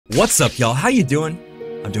What's up, y'all? How you doing?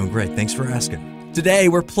 I'm doing great, thanks for asking. Today,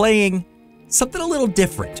 we're playing something a little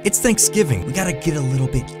different. It's Thanksgiving. We gotta get a little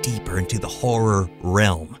bit deeper into the horror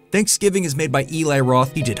realm. Thanksgiving is made by Eli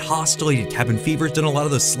Roth. He did Hostel, he did Cabin Fever, he's done a lot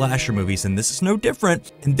of those slasher movies, and this is no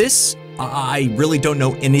different. And this, I really don't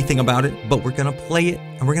know anything about it, but we're gonna play it,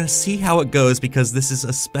 and we're gonna see how it goes, because this is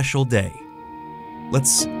a special day.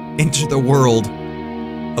 Let's enter the world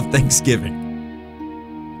of Thanksgiving.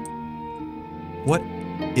 What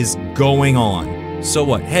is going on? So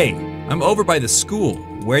what? Hey, I'm over by the school.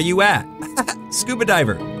 Where you at? Scuba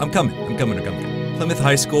diver. I'm coming. Plymouth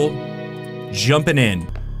High School. Jumping in.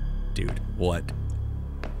 Dude, what?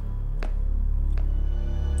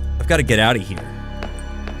 I've got to get out of here.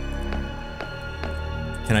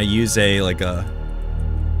 Can I use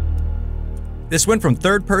This went from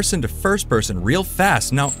third person to first person real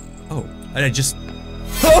fast. Now, oh, I just...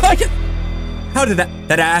 Oh, how did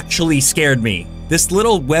that actually scared me. This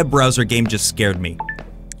little web browser game just scared me.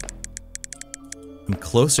 I'm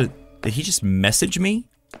closer. Did he just message me?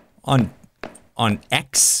 On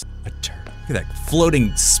X? Look at that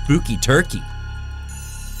floating spooky turkey.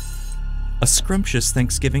 A scrumptious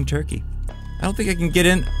Thanksgiving turkey. I don't think I can get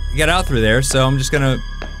out through there, so I'm just gonna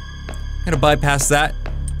bypass that.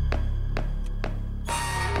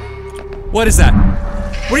 What is that?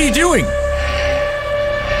 What are you doing?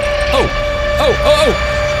 Oh!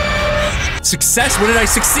 Success? What did I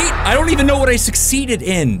succeed? I don't even know what I succeeded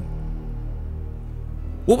in.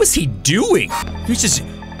 What was he doing? He was just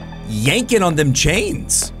yanking on them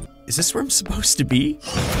chains. Is this where I'm supposed to be?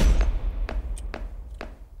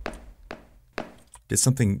 Did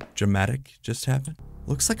something dramatic just happen?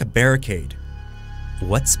 Looks like a barricade.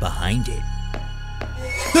 What's behind it?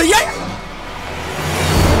 Yeah!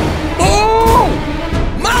 Oh!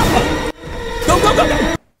 Mama!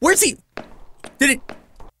 Go! Where's he? Did it?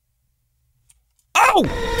 Oh!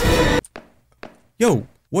 Yo,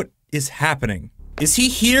 what is happening? Is he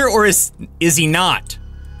here or is he not?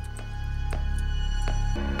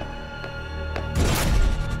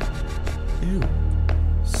 Ew.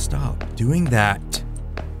 Stop doing that.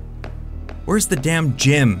 Where's the damn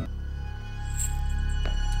gym?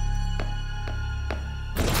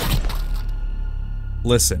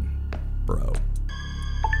 Listen, bro.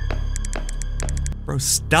 Bro,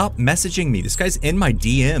 stop messaging me. This guy's in my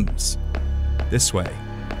DMs. This way.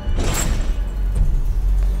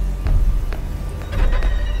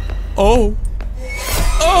 Oh!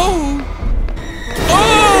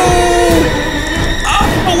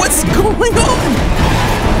 What's going on?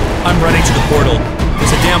 I'm running to the portal.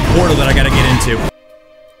 There's a damn portal that I gotta get into.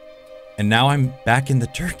 And now I'm back in the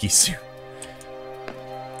turkey suit.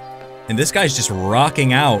 And this guy's just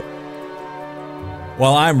rocking out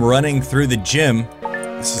while I'm running through the gym.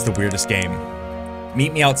 This is the weirdest game.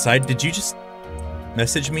 Meet me outside. Did you just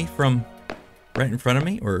message me from right in front of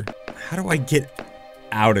me? Or how do I get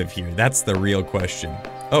out of here? That's the real question.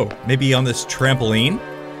 Oh, maybe on this trampoline?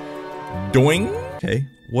 Doing? Okay,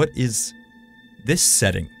 what is this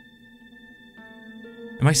setting?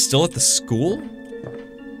 Am I still at the school?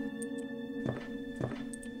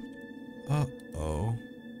 Uh-oh.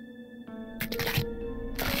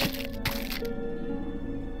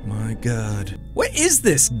 My God. What is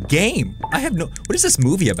this game? I have no... What is this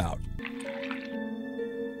movie about?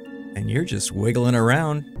 And you're just wiggling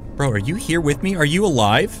around. Bro, are you here with me? Are you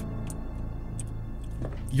alive?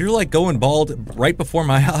 You're like going bald right before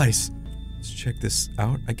my eyes. Let's check this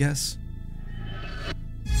out, I guess.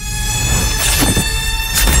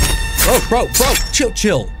 Bro,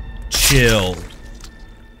 chill.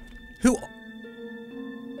 Who?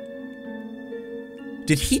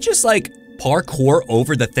 Did he just like parkour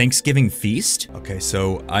over the Thanksgiving feast? Okay,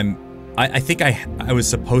 so I think I was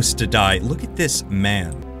supposed to die. Look at this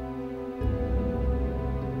man.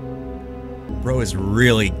 Bro is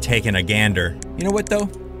really taking a gander. You know what though?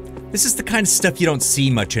 This is the kind of stuff you don't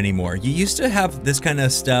see much anymore. You used to have this kind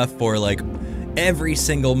of stuff for like every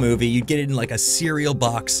single movie. You'd get it in like a cereal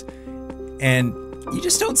box and you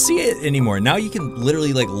just don't see it anymore. Now you can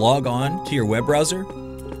literally like log on to your web browser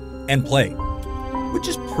and play, which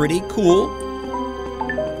is pretty cool.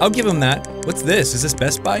 I'll give him that. What's this? Is this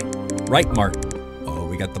Best Buy? Right Mart. Oh,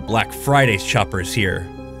 we got the Black Friday shoppers here.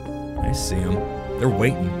 I see them. They're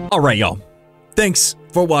waiting. All right, y'all. Thanks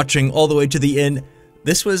for watching all the way to the end.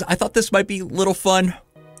 I thought this might be a little fun.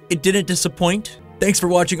 It didn't disappoint. Thanks for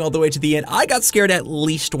watching all the way to the end. I got scared at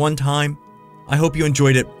least one time. I hope you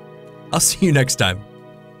enjoyed it. I'll see you next time.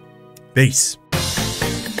 Peace.